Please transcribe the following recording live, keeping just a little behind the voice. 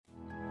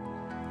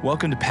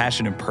Welcome to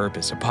Passion and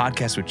Purpose, a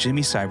podcast with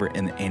Jimmy Cyber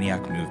and the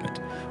Antioch Movement.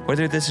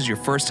 Whether this is your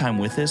first time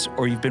with us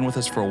or you've been with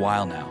us for a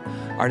while now,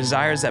 our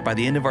desire is that by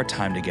the end of our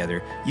time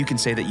together, you can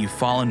say that you've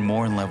fallen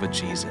more in love with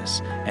Jesus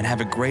and have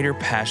a greater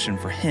passion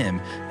for Him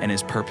and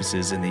His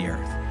purposes in the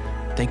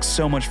earth. Thanks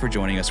so much for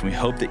joining us, and we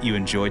hope that you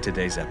enjoyed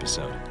today's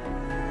episode.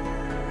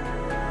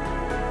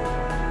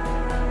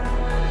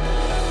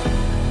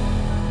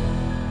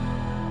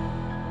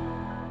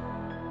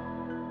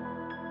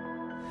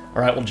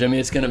 All right, well, Jimmy,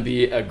 it's going to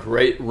be a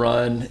great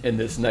run in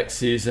this next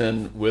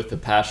season with the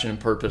Passion and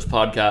Purpose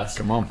podcast.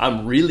 Come on.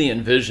 I'm really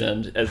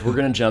envisioned as we're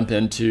going to jump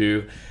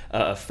into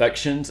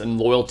affections and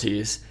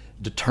loyalties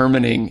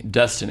determining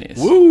destinies.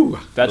 Woo!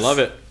 I love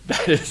it.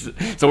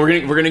 So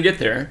we're gonna get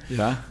there.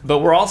 Yeah. But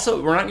we're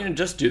not going to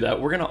just do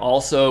that. We're going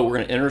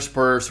to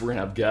intersperse. We're going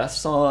to have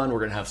guests on. We're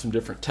going to have some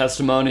different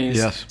testimonies.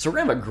 Yes. So we're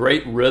going to have a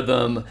great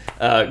rhythm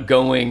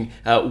going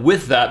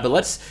with that. But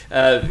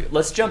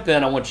let's jump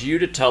in. I want you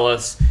to tell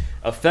us.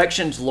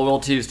 Affections,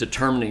 loyalties,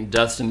 determining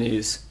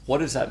destinies.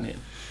 What does that mean?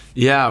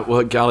 Yeah,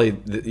 well, golly,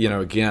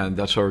 again,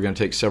 that's why we're going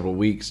to take several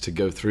weeks to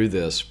go through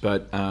this.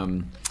 But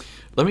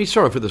let me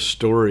start off with a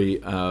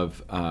story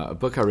of a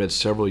book I read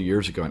several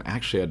years ago. And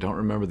actually, I don't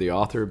remember the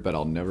author, but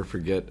I'll never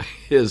forget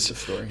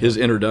his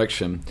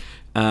introduction.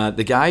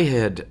 The guy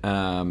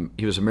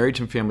he was a marriage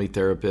and family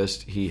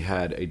therapist. He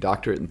had a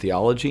doctorate in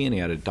theology, and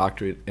he had a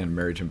doctorate in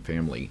marriage and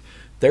family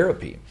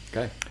therapy.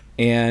 Okay.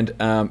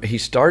 And he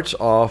starts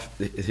off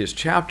his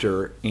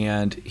chapter,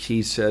 and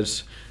he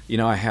says,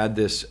 I had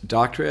this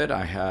doctorate,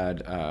 I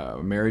had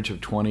a marriage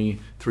of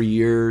 23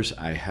 years,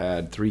 I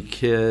had 3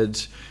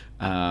 kids.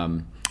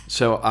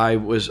 So I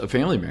was a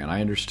family man.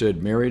 I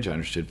understood marriage, I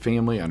understood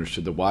family, I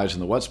understood the whys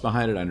and the whats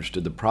behind it, I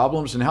understood the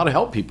problems and how to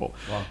help people.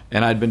 Wow.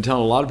 And I'd been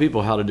telling a lot of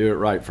people how to do it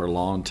right for a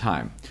long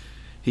time.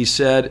 He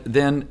said,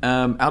 then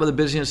out of the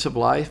busyness of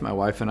life, my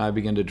wife and I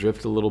began to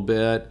drift a little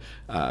bit,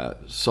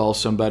 saw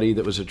somebody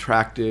that was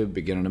attractive,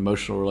 began an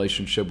emotional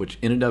relationship, which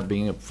ended up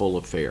being a full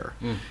affair.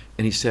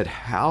 And he said,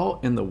 how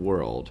in the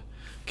world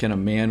can a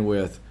man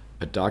with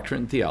a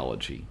doctorate in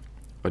theology,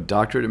 a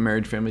doctorate in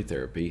marriage family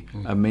therapy,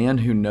 a man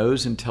who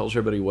knows and tells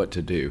everybody what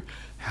to do,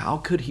 how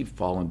could he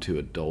fall into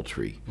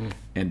adultery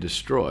and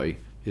destroy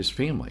his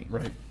family?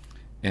 Right.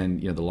 And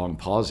the long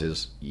pause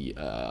is,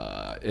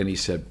 and he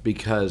said,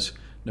 because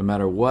no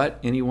matter what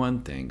anyone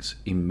thinks,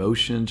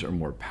 emotions are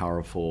more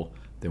powerful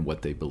than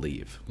what they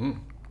believe.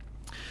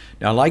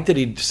 Now, I like that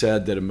he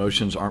said that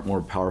emotions aren't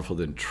more powerful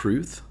than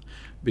truth,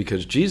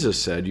 because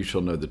Jesus said, you shall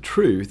know the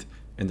truth,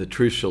 and the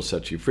truth shall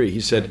set you free. He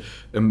said,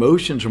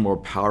 emotions are more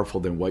powerful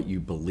than what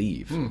you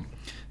believe.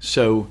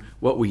 So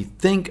what we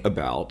think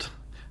about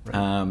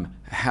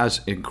has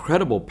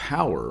incredible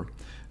power,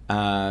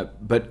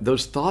 but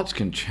those thoughts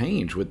can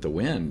change with the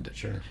wind.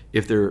 Sure.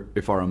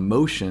 If our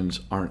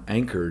emotions aren't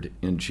anchored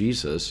in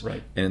Jesus,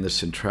 right, and in the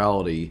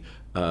centrality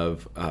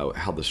of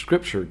how the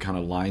Scripture kind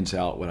of lines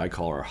out what I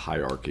call our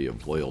hierarchy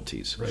of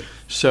loyalties. Right.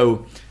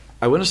 So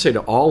I want to say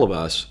to all of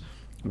us,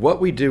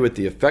 what we do with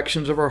the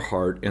affections of our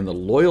heart and the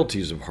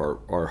loyalties of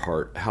our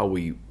heart, how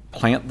we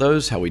plant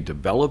those, how we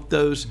develop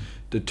those,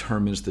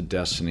 determines the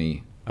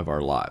destiny of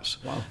our lives.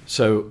 Wow.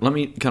 So let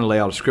me kind of lay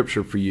out a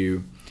scripture for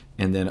you,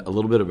 and then a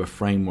little bit of a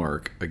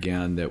framework,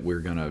 again, that we're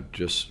going to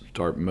just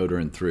start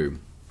motoring through.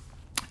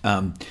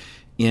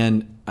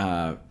 In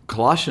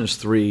Colossians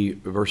 3,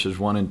 verses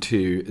 1 and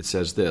 2, it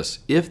says this,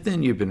 if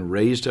then you've been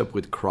raised up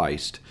with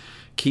Christ,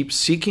 keep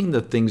seeking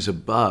the things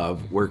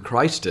above where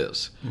Christ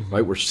is.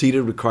 Right? We're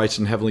seated with Christ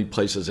in heavenly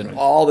places, and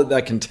all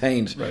that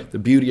contains, the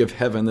beauty of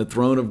heaven, the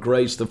throne of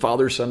grace, the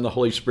Father, Son, the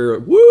Holy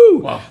Spirit. Woo!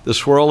 Wow. The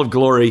swirl of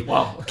glory.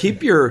 Wow.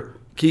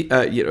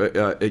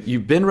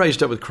 You've been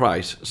raised up with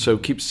Christ, so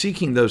keep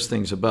seeking those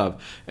things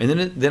above. And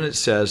then it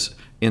says,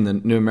 in the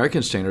New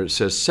American Standard, it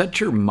says, set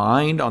your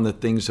mind on the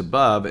things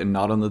above and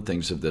not on the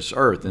things of this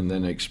earth. And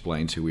then it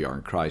explains who we are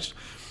in Christ.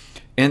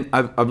 And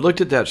I've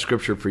looked at that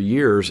scripture for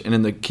years, and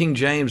in the King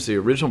James, the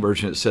original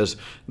version, it says,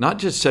 not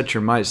just set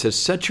your mind, it says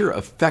set your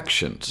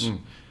affections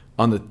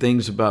on the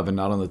things above and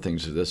not on the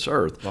things of this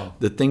earth. Wow.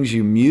 The things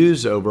you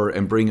muse over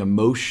and bring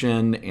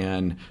emotion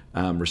and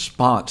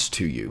response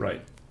to you.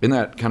 Right. Isn't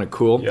that kind of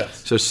cool?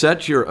 Yes. So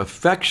set your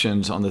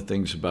affections on the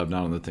things above,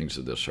 not on the things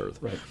of this earth.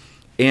 Right.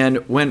 And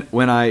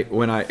when I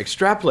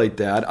extrapolate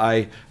that,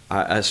 I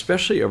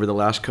especially over the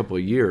last couple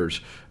of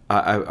years,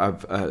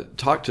 I've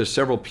talked to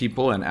several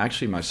people, and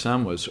actually my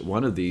son was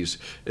one of these,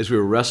 as we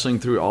were wrestling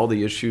through all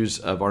the issues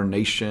of our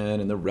nation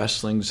and the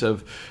wrestlings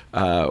of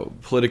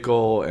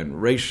political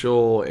and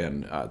racial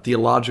and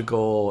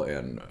theological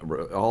and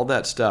all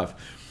that stuff.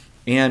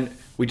 And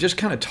we just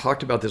kind of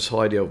talked about this whole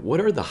idea of what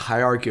are the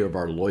hierarchy of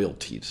our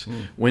loyalties?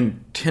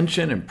 When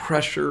tension and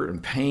pressure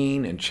and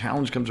pain and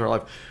challenge comes to our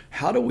life,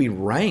 how do we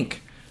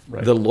rank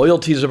the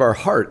loyalties of our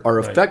heart, our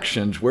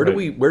affections? Where do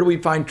we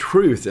find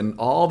truth and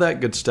all that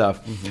good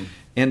stuff?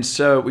 And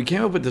so we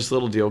came up with this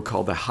little deal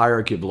called the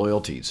hierarchy of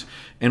loyalties.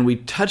 And we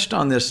touched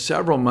on this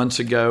several months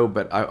ago,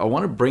 but I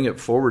want to bring it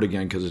forward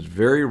again because it's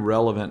very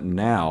relevant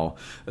now,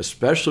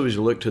 especially as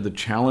you look to the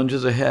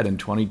challenges ahead in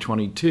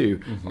 2022.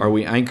 Are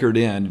we anchored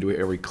in?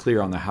 Are we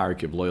clear on the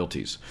hierarchy of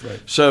loyalties?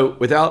 Right. So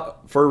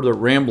without further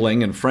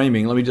rambling and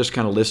framing, let me just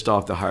kind of list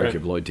off the hierarchy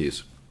of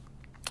loyalties.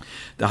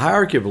 The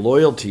hierarchy of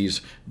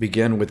loyalties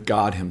begin with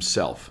God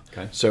himself.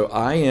 Okay. So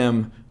I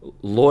am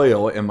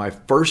loyal, and my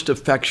first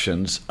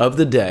affections of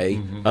the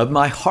day, of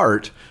my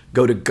heart,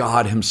 go to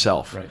God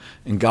himself. Right.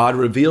 And God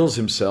reveals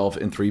himself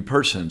in three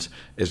persons,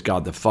 as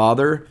God the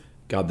Father,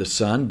 God the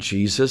Son,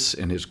 Jesus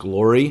in his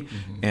glory,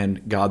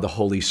 and God the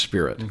Holy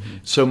Spirit.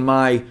 So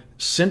my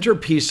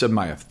centerpiece of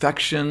my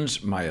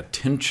affections, my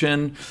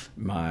attention,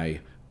 my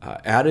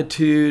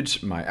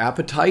attitudes, my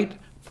appetite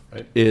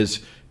is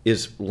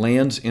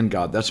lands in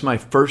God. That's my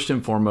first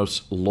and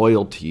foremost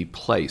loyalty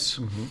place.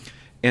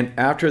 And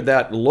after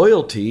that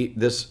loyalty,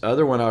 this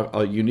other one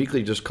I'll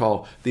uniquely just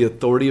call the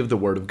authority of the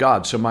Word of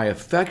God. So my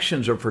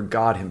affections are for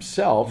God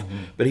himself,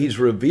 but he's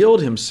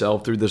revealed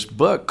himself through this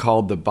book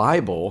called the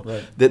Bible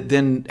that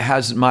then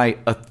has my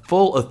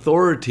full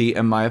authority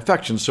and my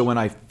affections. So when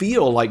I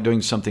feel like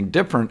doing something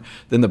different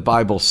than the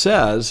Bible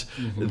says,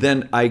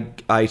 then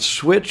I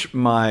switch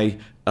my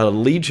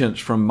allegiance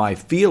from my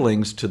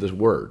feelings to the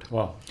Word.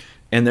 Wow.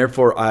 And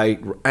therefore I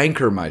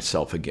anchor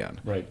myself again.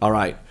 Right. All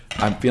right.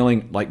 I'm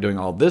feeling like doing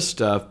all this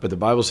stuff, but the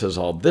Bible says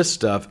all this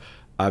stuff.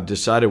 I've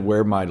decided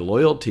where my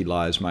loyalty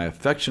lies. My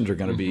affections are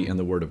going to be in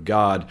the Word of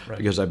God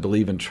because I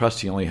believe and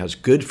trust he only has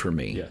good for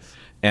me. Yes.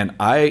 And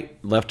I,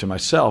 left to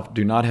myself,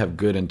 do not have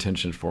good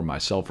intentions for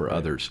myself or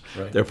others.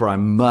 Right. Therefore, I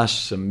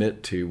must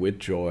submit to, with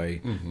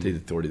joy, to the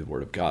authority of the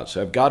Word of God.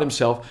 So I've God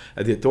himself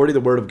at the authority of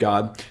the Word of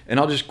God. And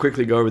I'll just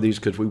quickly go over these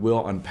because we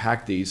will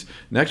unpack these.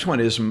 Next one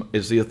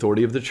is the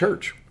authority of the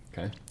church.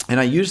 Okay. And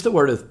I use the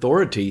word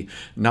authority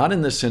not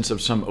in the sense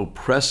of some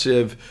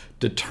oppressive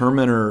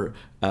determiner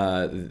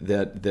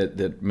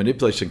that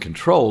manipulates and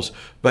controls,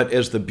 but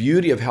as the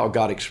beauty of how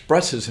God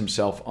expresses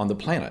himself on the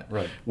planet.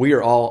 Right. We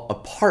are all a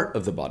part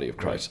of the body of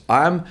Christ.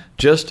 I'm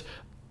just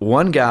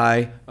one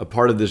guy, a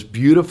part of this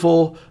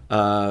beautiful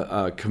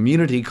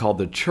community called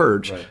the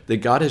church that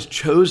God has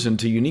chosen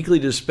to uniquely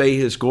display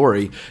his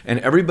glory, and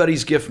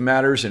everybody's gift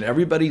matters and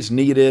everybody's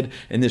needed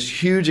in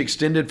this huge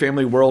extended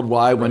family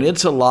worldwide. When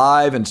it's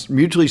alive and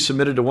mutually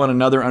submitted to one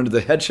another under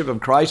the headship of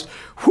Christ,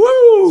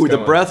 whoo,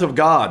 the breath of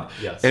God.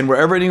 Yes. And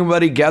wherever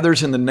anybody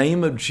gathers in the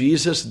name of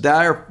Jesus,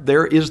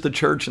 there is the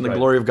church and the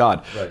glory of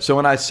God. Right. So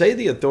when I say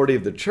the authority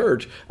of the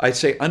church, I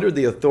say under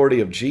the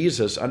authority of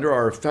Jesus, under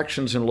our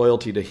affections and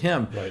loyalty to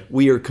him,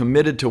 we are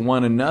committed to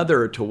one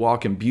another to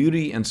walk in beauty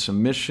and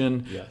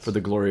submission for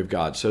the glory of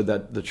God. So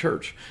that the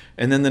church.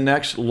 And then the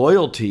next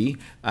loyalty,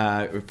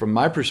 from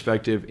my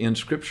perspective in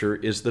Scripture,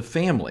 is the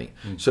family.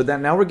 So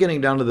that now we're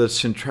getting down to the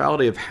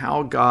centrality of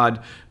how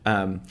God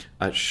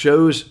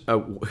shows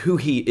who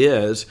he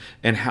is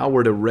and how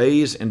we're to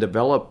raise and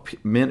develop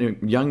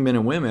young men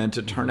and women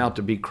to turn out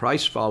to be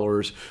Christ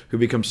followers who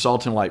become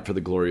salt and light for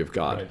the glory of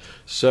God.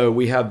 So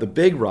we have the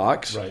big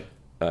rocks,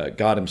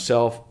 God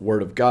himself,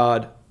 Word of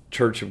God,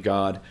 Church of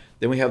God.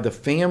 Then we have the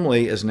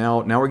family as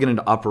now we're getting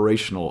into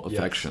operational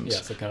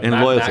affections so kind of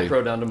and loyalty.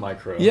 Macro down to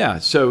micro. Yeah.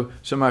 So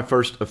my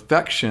first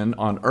affection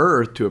on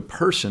earth to a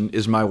person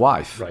is my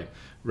wife.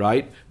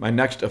 Right? My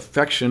next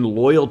affection,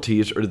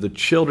 loyalties are to the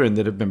children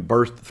that have been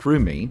birthed through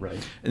me.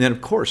 And then,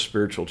 of course,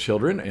 spiritual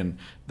children, and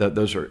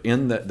those are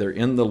they're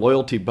in the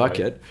loyalty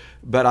bucket.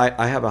 But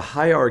I have a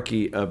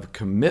hierarchy of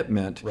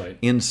commitment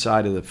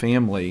inside of the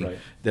family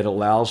that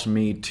allows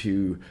me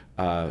to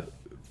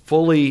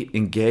fully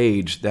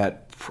engage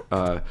that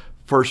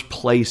first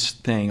place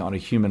thing on a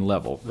human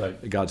level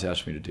that God's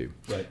asked me to do.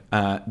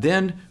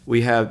 Then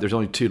we have, there's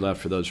only two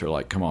left for those who are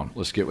like, come on,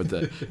 let's get with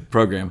the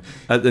program.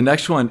 The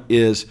next one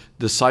is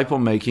disciple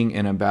making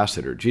and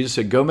ambassador. Jesus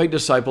said, go make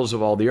disciples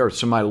of all the earth.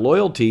 So my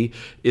loyalty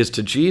is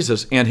to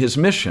Jesus and his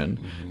mission,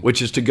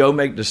 which is to go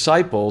make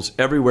disciples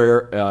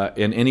everywhere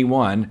in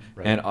anyone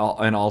and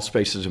all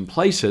spaces and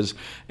places.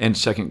 And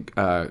 2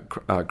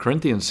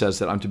 Corinthians says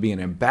that I'm to be an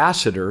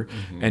ambassador,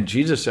 and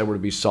Jesus said we're to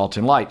be salt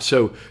and light.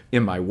 So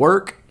in my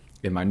work,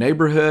 in my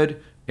neighborhood,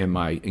 in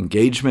my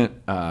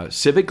engagement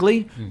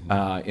civically,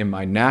 in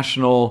my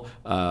national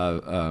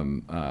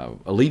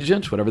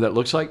allegiance, whatever that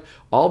looks like,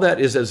 all that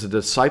is as a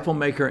disciple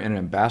maker and an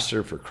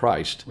ambassador for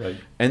Christ.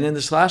 And then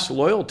this last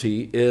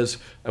loyalty is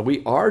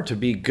we are to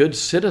be good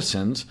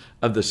citizens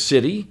of the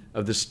city,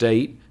 of the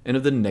state, and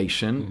of the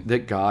nation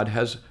that God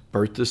has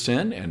birthed us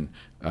in, and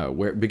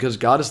because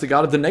God is the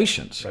God of the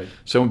nations.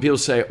 So when people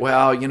say,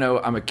 well,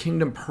 I'm a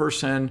kingdom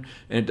person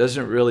and it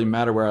doesn't really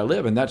matter where I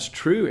live, and that's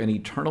true in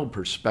eternal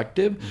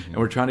perspective, and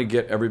we're trying to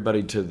get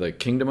everybody to the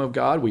kingdom of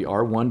God. We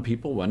are one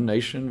people, one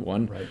nation,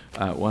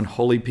 one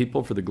holy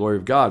people for the glory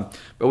of God.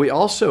 But we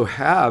also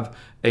have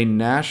a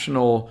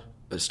national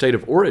state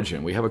of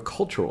origin. We have a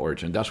cultural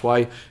origin. That's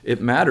why it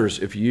matters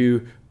if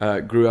you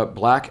grew up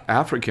black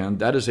African,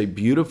 that is a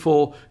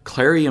beautiful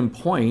clarion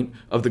point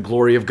of the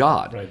glory of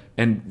God. Right.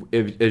 And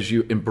as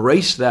you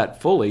embrace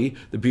that fully,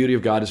 the beauty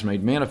of God is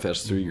made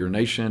manifest through your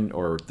nation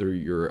or through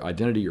your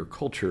identity, your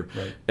culture,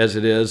 right. as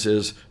it is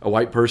a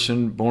white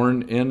person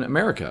born in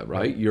America,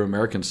 right? You're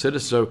American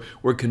citizen. So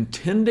we're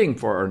contending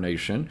for our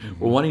nation.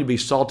 We're wanting to be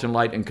salt and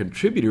light and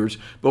contributors,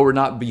 but we're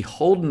not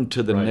beholden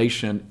to the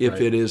nation if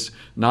it is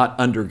not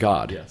under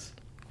God. Yes.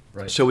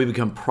 Right. So we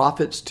become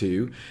prophets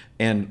to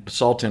and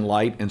salt and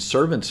light and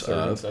servants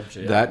of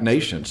that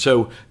nation.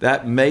 So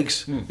that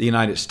makes the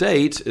United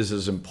States is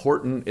as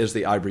important as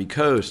the Ivory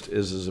Coast,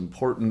 is as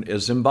important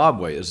as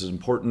Zimbabwe, is as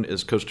important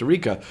as Costa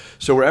Rica.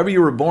 So wherever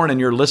you were born and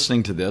you're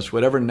listening to this,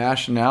 whatever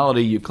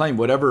nationality you claim,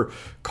 whatever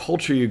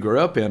culture you grew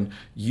up in,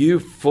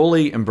 you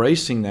fully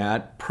embracing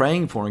that,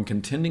 praying for and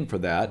contending for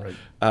that,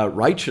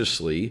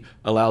 righteously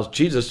allows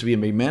Jesus to be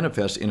made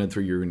manifest in and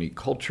through your unique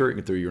culture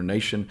and through your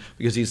nation,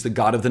 because he's the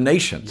God of the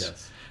nations.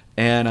 Yes.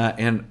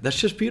 And that's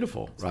just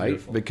beautiful, right?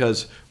 Beautiful.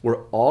 Because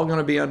we're all going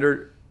to be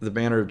under the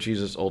banner of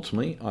Jesus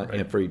ultimately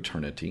and for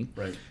eternity.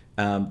 Right.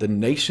 The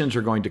nations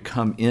are going to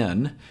come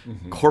in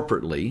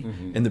corporately,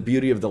 and the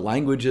beauty of the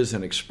languages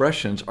and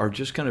expressions are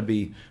just going to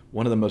be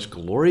one of the most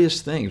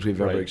glorious things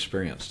we've ever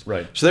experienced.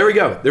 Right. So there we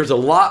go. There's a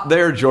lot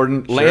there,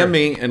 Jordan. Land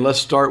me, and let's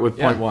start with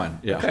point one.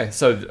 Yeah. Okay,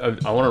 so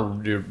I want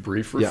to do a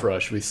brief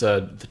refresh. We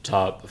said the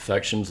top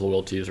affections,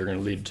 loyalties are going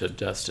to lead to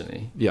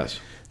destiny.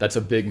 Yes. That's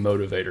a big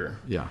motivator.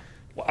 Yeah.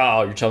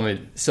 Wow, you're telling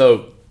me.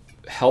 So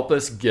help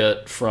us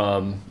get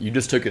from, you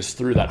just took us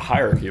through that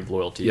hierarchy of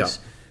loyalties,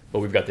 but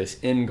we've got this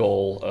end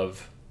goal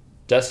of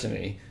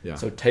destiny. Yeah.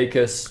 So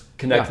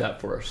connect that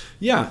for us.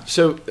 Yeah.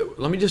 So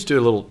let me just do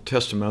a little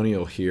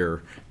testimonial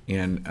here,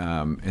 and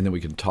then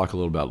we can talk a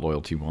little about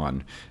loyalty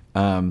one.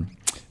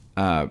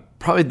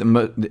 Probably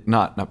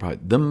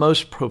the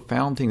most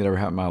profound thing that ever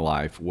happened in my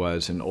life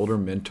was an older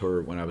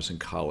mentor when I was in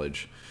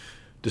college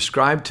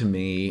described to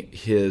me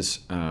his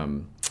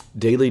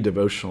daily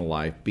devotional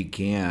life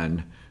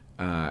began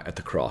at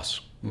the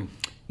cross,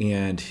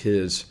 and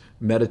his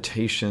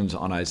meditations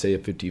on Isaiah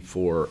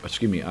 53,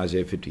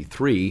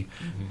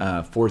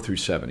 4 through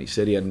 7. He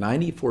said he had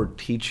 94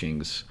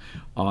 teachings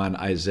on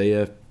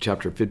Isaiah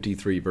chapter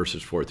 53,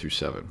 verses 4 through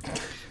 7,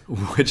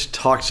 which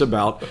talks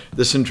about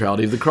the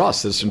centrality of the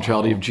cross, the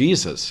centrality of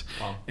Jesus.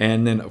 Wow.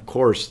 And then, of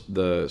course,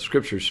 the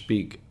scriptures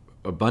speak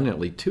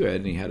abundantly to it,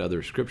 and he had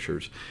other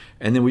scriptures.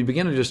 And then we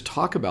began to just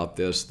talk about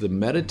this, the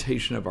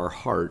meditation of our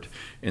heart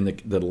and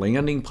the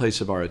landing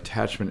place of our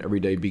attachment every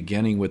day,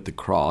 beginning with the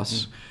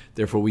cross.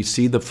 Therefore, we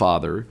see the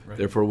Father. Right.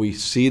 Therefore, we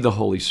see the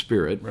Holy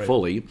Spirit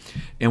fully.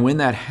 And when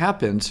that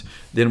happens,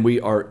 then we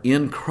are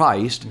in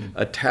Christ,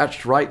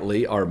 attached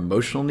rightly. Our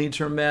emotional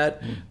needs are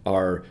met.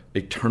 Our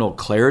eternal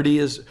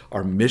clarity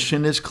our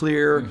mission is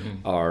clear.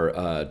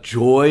 Our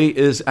joy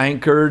is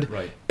anchored.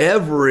 Right.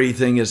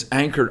 Everything is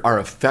anchored. Our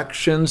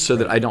affections, so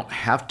that I don't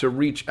have to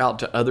reach out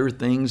to other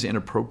things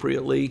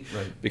inappropriately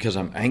because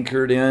I'm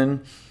anchored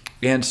in.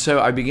 And so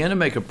I began to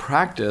make a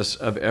practice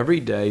of every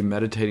day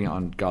meditating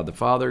on God the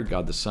Father,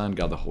 God the Son,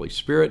 God the Holy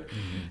Spirit.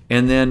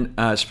 And then,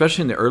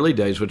 especially in the early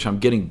days, which I'm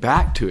getting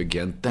back to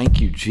again,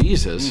 thank you,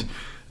 Jesus,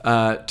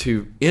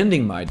 to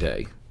ending my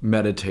day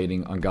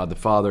meditating on God the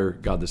Father,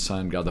 God the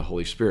Son, God the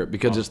Holy Spirit.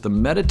 Because it's the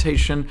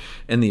meditation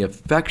and the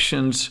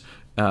affections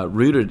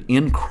rooted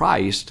in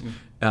Christ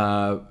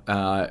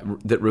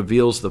that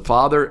reveals the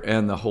Father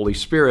and the Holy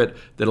Spirit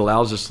that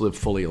allows us to live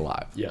fully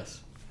alive. Yes.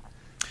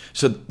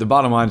 So the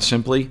bottom line,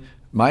 simply,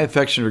 my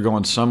affections are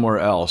going somewhere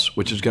else,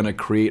 which is going to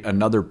create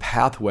another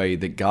pathway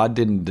that God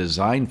didn't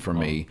design for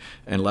me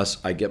unless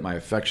I get my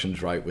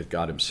affections right with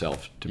God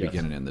himself to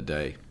begin and end the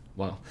day.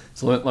 Wow.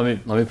 So let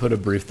me put a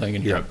brief thing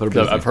in here. Yeah, put a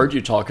brief I've thing. heard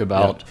you talk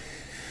about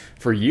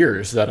for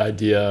years that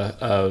idea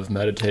of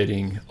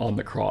meditating on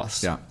the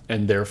cross. Yeah.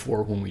 And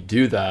therefore, when we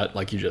do that,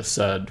 like you just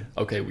said,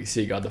 okay, we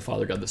see God the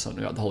Father, God the Son,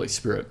 and God the Holy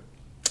Spirit.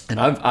 And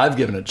I've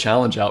given a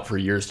challenge out for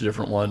years to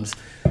different ones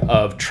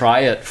of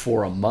try it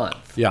for a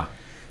month. Yeah.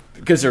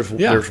 Because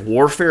there's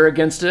warfare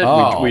against it.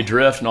 We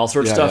drift and all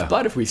sorts of stuff.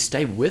 But if we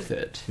stay with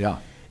it,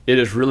 it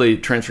is really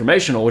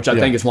transformational, which I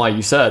think is why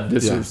you said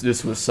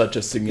this was such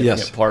a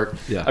significant part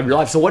of your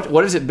life. So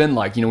what has it been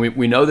like? You know,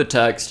 we know the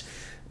text,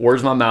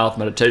 words of my mouth,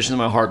 meditation of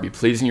my heart, be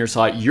pleasing in your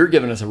sight. You're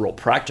giving us a real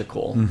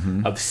practical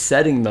of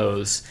setting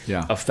those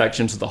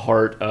affections of the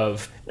heart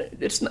of,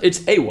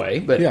 it's a way,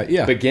 but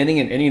beginning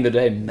and ending the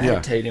day,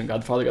 meditating on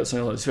God the Father, God the Son,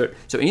 and the Holy Spirit.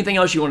 So anything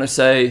else you want to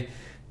say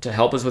to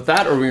help us with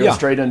that, or are we going to go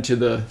straight into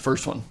the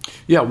first one?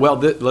 Yeah, well,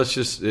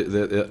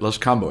 let's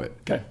combo it.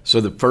 Okay. So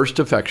the first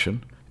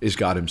affection is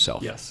God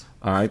himself. Yes.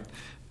 All right.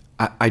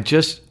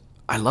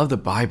 I love the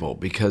Bible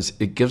because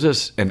it gives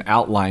us an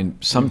outline.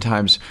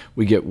 Sometimes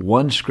we get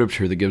one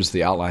scripture that gives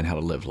the outline how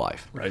to live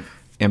life. Right.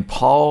 And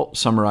Paul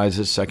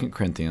summarizes 2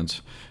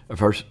 Corinthians.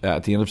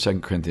 At the end of 2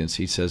 Corinthians,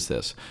 he says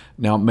this: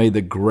 "Now may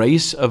the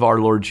grace of our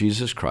Lord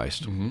Jesus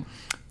Christ,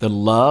 the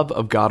love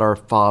of God our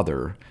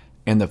Father,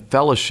 and the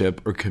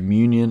fellowship or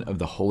communion of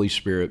the Holy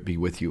Spirit be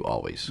with you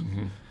always."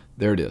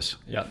 There it is.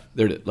 Yeah.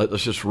 There it is.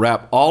 Let's just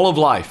wrap all of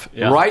life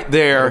right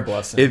there.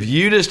 If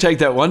you just take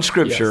that one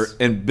scripture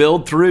and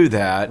build through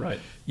that,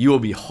 you will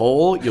be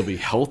whole, you'll be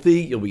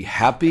healthy, you'll be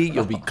happy,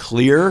 you'll be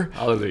clear.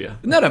 Hallelujah.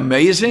 Isn't that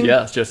amazing?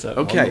 Yeah, it's just that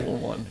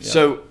one. Yeah.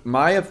 So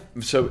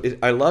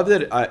I love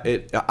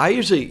that. I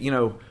usually,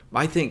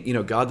 I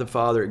think, God the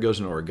Father, it goes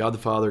in order. God the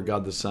Father,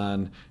 God the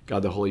Son,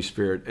 God the Holy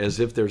Spirit, as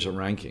if there's a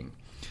ranking.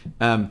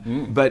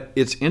 But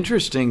it's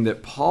interesting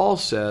that Paul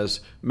says,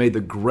 may the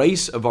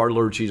grace of our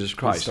Lord Jesus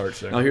Christ.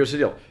 Now here's the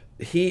deal.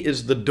 He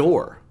is the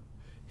door.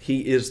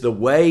 He is the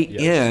way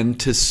in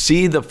to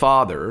see the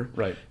Father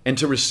and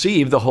to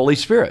receive the Holy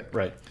Spirit.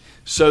 Right.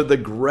 So the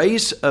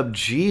grace of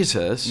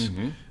Jesus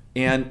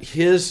and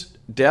his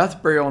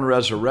death, burial, and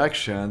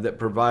resurrection that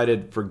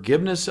provided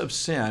forgiveness of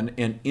sin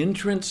and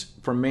entrance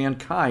for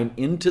mankind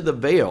into the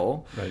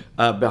veil,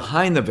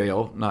 behind the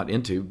veil, not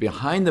into,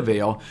 behind the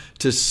veil,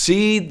 to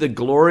see the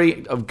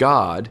glory of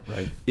God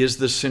is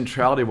the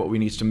centrality of what we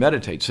need to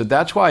meditate. So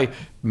that's why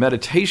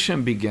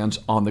meditation begins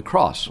on the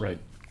cross. Right.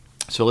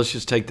 So let's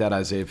just take that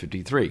Isaiah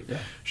 53. Yeah.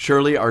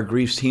 Surely our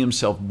griefs he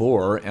himself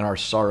bore, and our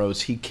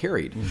sorrows he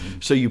carried.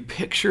 So you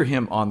picture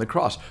him on the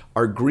cross.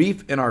 Our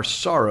grief and our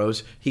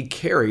sorrows he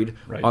carried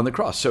on the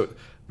cross. So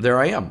there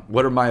I am.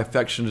 What are my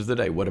affections of the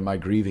day? What am I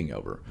grieving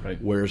over?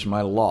 Where's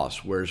my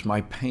loss? Where's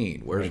my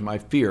pain? Where's my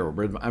fear?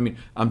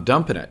 I'm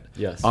dumping it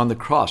on the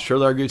cross.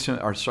 Surely our griefs and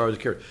our sorrows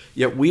he carried.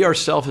 Yet we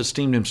ourselves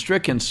esteemed him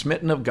stricken,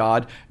 smitten of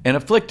God, and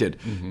afflicted.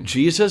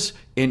 Jesus,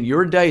 in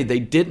your day, they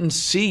didn't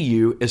see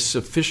you as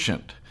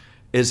sufficient,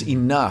 is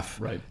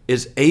enough,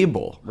 is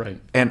able.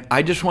 And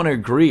I just want to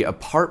agree,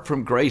 apart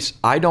from grace,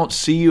 I don't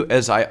see you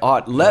as I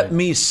ought. Let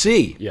me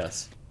see.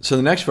 Yes. So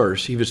the next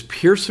verse, he was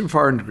pierced through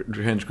for our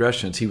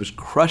transgressions. He was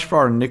crushed for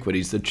our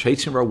iniquities. The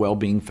chasing of our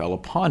well-being fell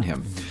upon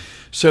him.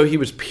 So he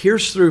was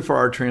pierced through for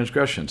our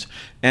transgressions.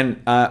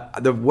 And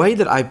the way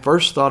that I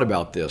first thought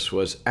about this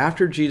was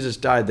after Jesus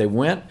died, they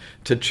went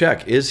to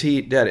check, is he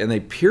dead? And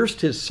they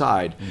pierced his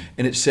side,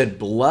 and it said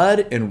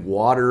blood and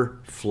water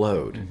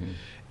flowed.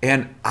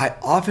 And I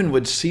often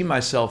would see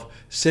myself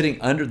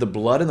sitting under the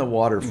blood and the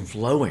water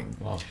flowing.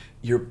 Wow.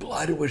 Your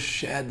blood was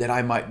shed that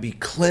I might be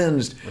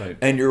cleansed,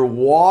 and your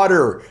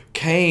water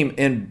came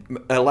and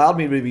allowed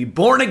me to be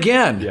born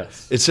again.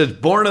 Yes. It says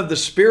born of the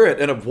Spirit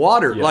and of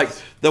water, like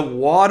the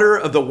water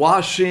of the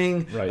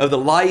washing of the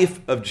life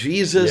of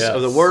Jesus,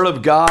 of the Word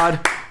of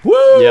God.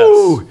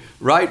 Woo!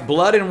 Right?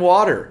 Blood and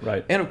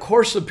water. And of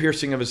course the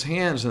piercing of his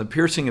hands and the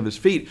piercing of his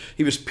feet.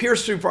 He was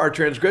pierced through for our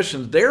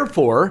transgressions.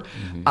 Therefore,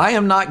 I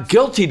am not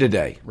guilty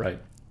today.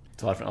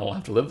 So I don't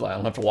have to live like I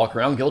don't have to walk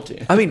around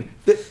guilty. I mean,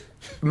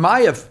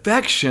 my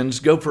affections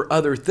go for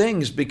other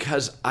things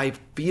because I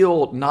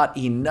feel not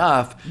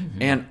enough,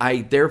 and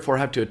I therefore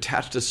have to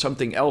attach to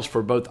something else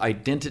for both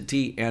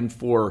identity and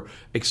for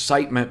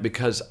excitement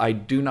because I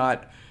do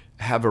not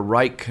have a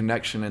right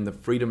connection in the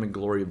freedom and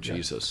glory of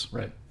Jesus.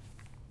 Right.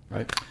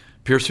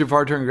 Pierced through for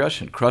our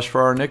transgression, crushed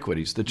for our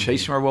iniquities. The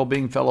chasing of our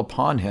well-being fell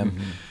upon him,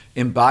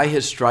 and by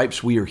his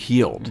stripes we are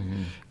healed.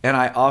 And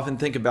I often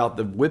think about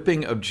the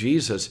whipping of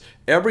Jesus.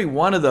 Every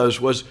one of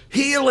those was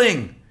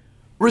healing.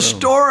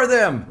 Restore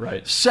them,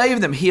 save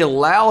them. He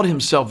allowed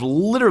himself,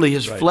 literally,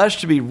 his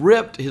flesh to be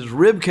ripped, his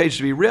rib cage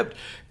to be ripped.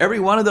 Every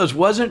one of those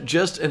wasn't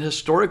just an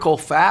historical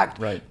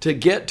fact to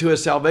get to a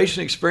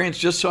salvation experience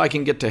just so I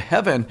can get to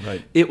heaven.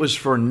 It was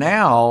for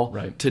now,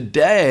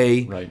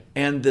 today,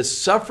 and the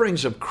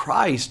sufferings of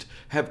Christ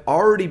have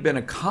already been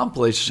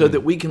accomplished so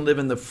that we can live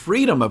in the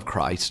freedom of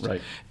Christ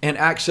and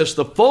access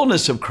the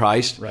fullness of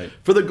Christ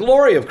for the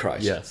glory of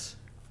Christ. Yes.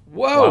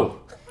 Whoa. Wow.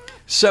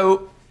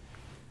 So,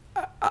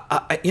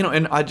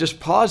 and I just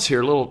pause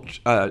here, a little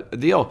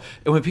deal.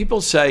 And when people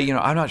say,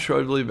 I'm not sure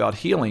I believe about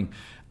healing,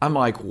 I'm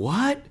like,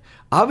 what?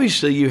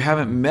 Obviously, you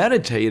haven't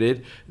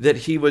meditated that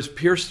he was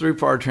pierced through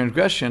for our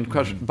transgression,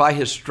 because by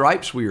his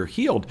stripes we are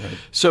healed.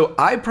 So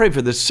I pray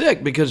for the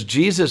sick because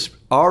Jesus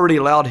already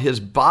allowed his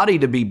body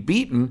to be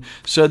beaten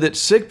so that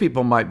sick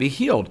people might be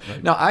healed.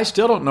 Now, I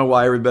still don't know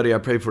why everybody I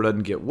pray for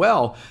doesn't get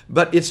well,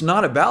 but it's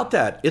not about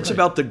that. It's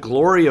about the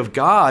glory of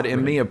God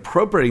and me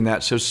appropriating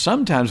that. So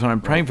sometimes when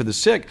I'm praying for the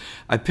sick,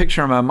 I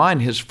picture in my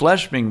mind his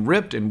flesh being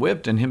ripped and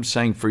whipped and him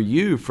saying, for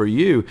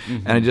you.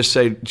 And I just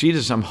say,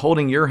 Jesus, I'm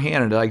holding your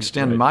hand and I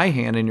extend my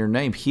hand in your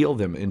name. Heal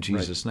them in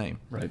Jesus' name.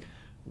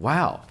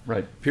 Wow.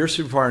 Pierced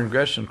through for our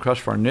transgression,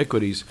 crushed for our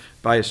iniquities.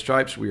 By his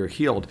stripes we are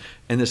healed.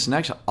 And this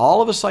next,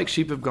 all of us like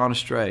sheep have gone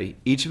astray.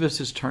 Each of us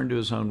has turned to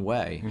his own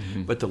way.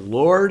 But the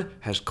Lord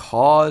has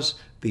caused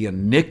the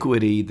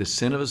iniquity, the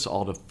sin of us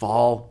all, to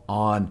fall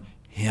on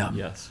him.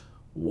 Yes.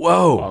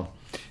 Whoa. Wow.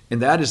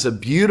 And that is a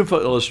beautiful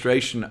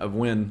illustration of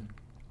when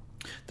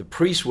the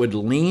priest would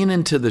lean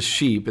into the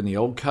sheep in the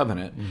old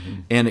covenant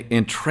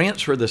and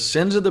transfer the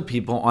sins of the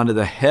people onto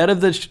the head of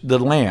the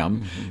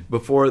lamb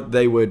before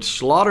they would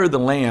slaughter the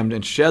lamb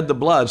and shed the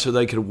blood so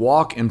they could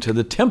walk into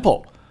the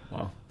temple.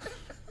 Wow.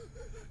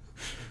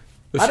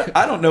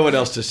 I don't know what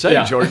else to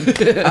say, Jordan.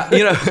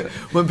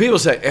 When people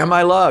say, am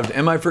I loved?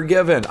 Am I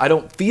forgiven? I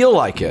don't feel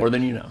like it. More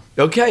than you know.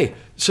 Okay,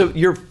 so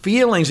your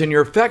feelings and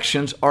your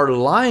affections are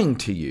lying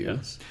to you,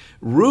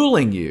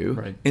 ruling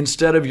you,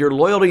 instead of your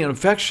loyalty and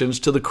affections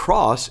to the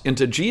cross,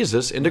 into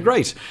Jesus, into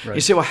grace. Right.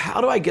 You say, well,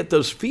 how do I get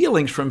those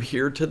feelings from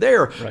here to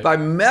there? Right. By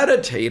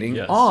meditating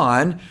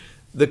on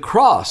the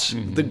cross,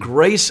 the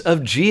grace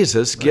of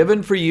Jesus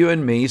given for you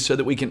and me so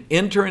that we can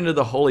enter into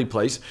the holy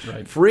place,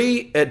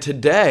 free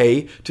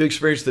today to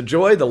experience the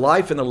joy, the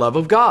life, and the love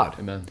of God.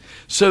 Amen.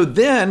 So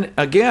then,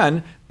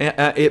 again,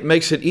 it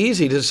makes it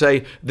easy to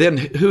say, then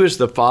who is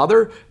the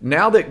Father?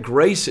 Now that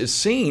grace is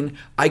seen,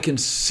 I can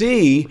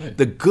see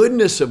the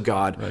goodness of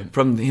God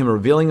from Him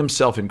revealing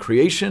Himself in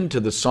creation to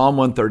the Psalm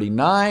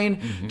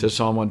 139, to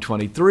Psalm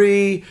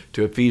 123,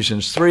 to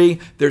Ephesians 3.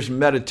 There's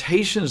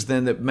meditations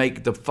then that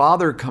make the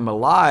Father come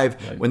alive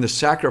when the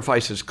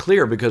sacrifice is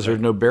clear, because there's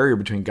no barrier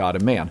between God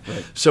and man.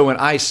 So when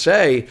I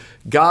say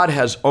God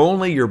has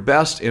only your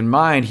best in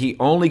mind, He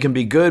only can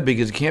be good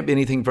because He can't be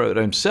anything for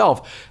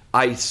Himself,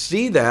 I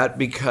see that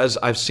because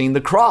I've seen the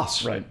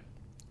cross. Right.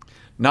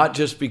 Not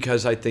just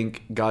because I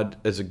think God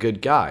is a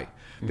good guy.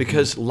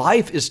 Because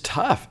life is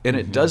tough and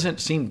it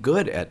doesn't seem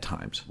good at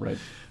times. Right.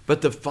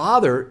 But the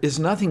Father is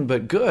nothing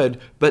but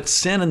good, but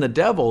sin and the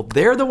devil,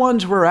 they're the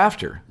ones we're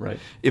after. Right.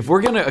 If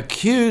we're going to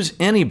accuse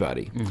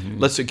anybody,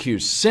 let's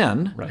accuse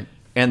sin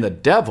and the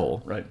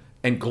devil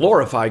and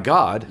glorify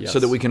God so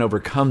that we can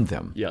overcome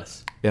them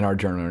in our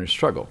journey and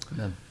struggle.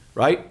 Amen.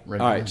 Right? All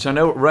right. So I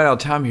know we're right out of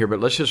time here, but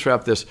let's just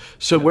wrap this.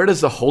 So where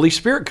does the Holy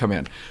Spirit come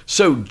in?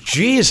 So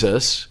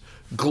Jesus,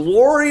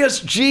 glorious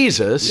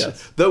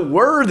Jesus, the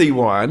worthy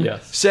one,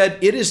 said,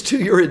 it is to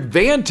your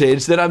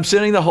advantage that I'm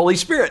sending the Holy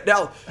Spirit.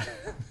 Now,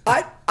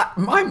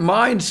 my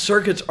mind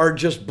circuits are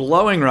just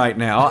blowing right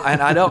now,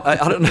 and I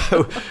don't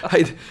know.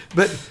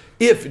 But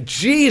if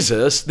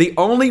Jesus, the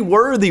only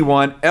worthy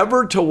one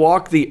ever to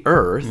walk the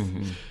earth,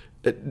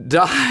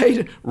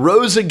 died,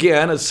 rose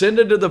again,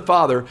 ascended to the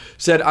Father,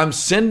 said, I'm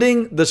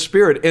sending the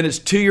Spirit, and it's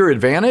to your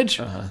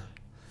advantage,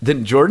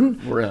 then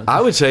Jordan, I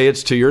would say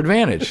it's to your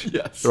advantage.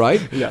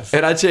 Right? Yes.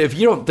 And I'd say, if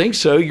you don't think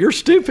so, you're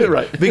stupid.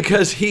 Right.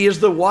 Because He is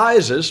the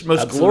wisest,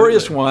 most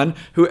glorious one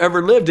who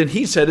ever lived, and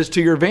He said it's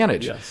to your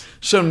advantage.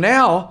 So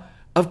now,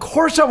 of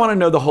course I want to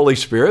know the Holy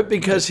Spirit,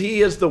 because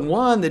He is the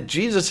one that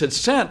Jesus had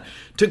sent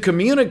to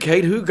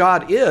communicate who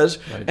God is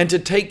and to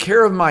take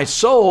care of my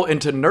soul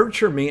and to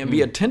nurture me and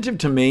be attentive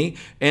to me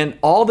and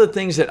all the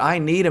things that I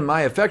need in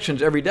my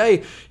affections every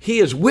day. He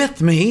is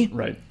with me,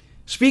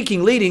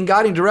 speaking, leading,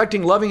 guiding,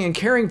 directing, loving, and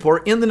caring for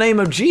in the name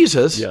of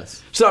Jesus,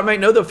 so I might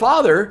know the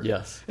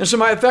Father, and so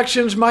my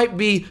affections might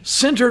be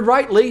centered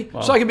rightly,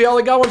 so I can be all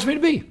that God wants me to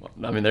be. Well,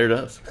 I mean, there it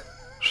is.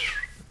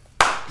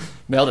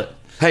 Nailed it.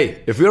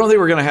 Hey, if we don't think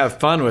we're going to have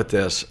fun with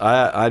this,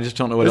 I just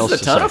don't know what else to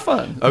say. This is a ton of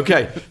fun.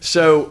 Okay,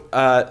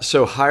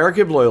 so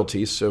hierarchy of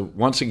loyalties. So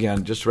once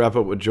again, just to wrap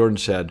up what Jordan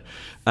said,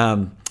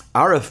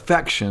 our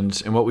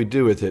affections and what we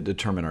do with it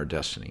determine our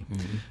destiny.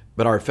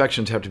 But our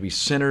affections have to be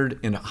centered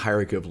in a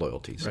hierarchy of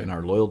loyalties, and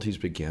our loyalties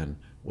begin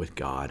with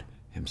God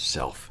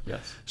Himself.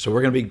 So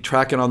we're going to be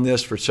tracking on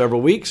this for several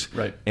weeks.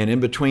 And in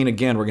between,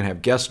 again, we're going to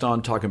have guests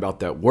on talking about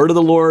that Word of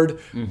the Lord,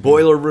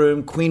 Boiler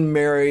Room, Queen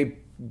Mary,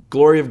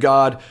 glory of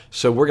God.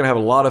 So we're going to have a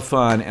lot of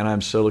fun, and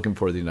I'm so looking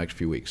forward to the next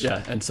few weeks.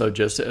 And so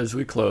just as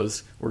we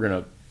close, we're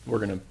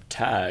gonna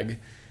tag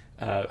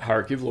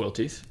hierarchy of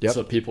loyalties,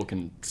 so people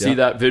can see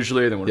that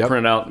visually. Then we'll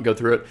print it out and go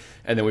through it.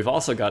 And then we've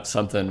also got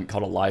something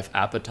called a life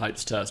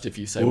appetites test. If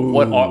you say,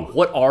 what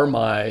are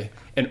my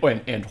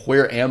and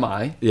where am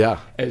I?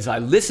 As I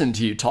listen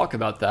to you talk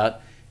about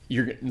that,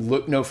 you're gonna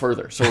look no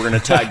further. So we're going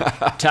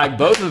to tag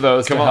both of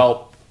those to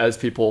help as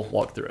people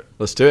walk through it.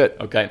 Let's do it.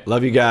 Okay.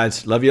 Love you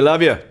guys. Love you,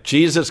 love you.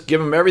 Jesus, give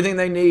them everything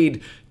they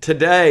need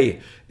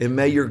today. And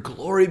may your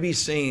glory be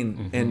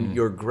seen in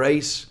your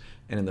grace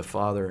and in the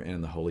Father and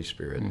in the Holy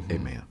Spirit.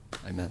 Amen.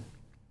 Amen.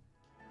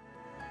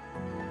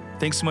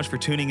 Thanks so much for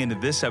tuning into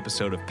this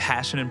episode of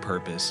Passion and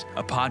Purpose,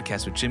 a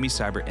podcast with Jimmy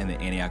Seibert and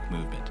the Antioch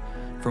Movement.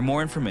 For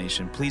more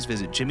information, please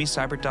visit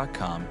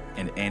jimmyseibert.com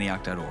and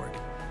antioch.org.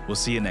 We'll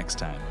see you next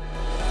time.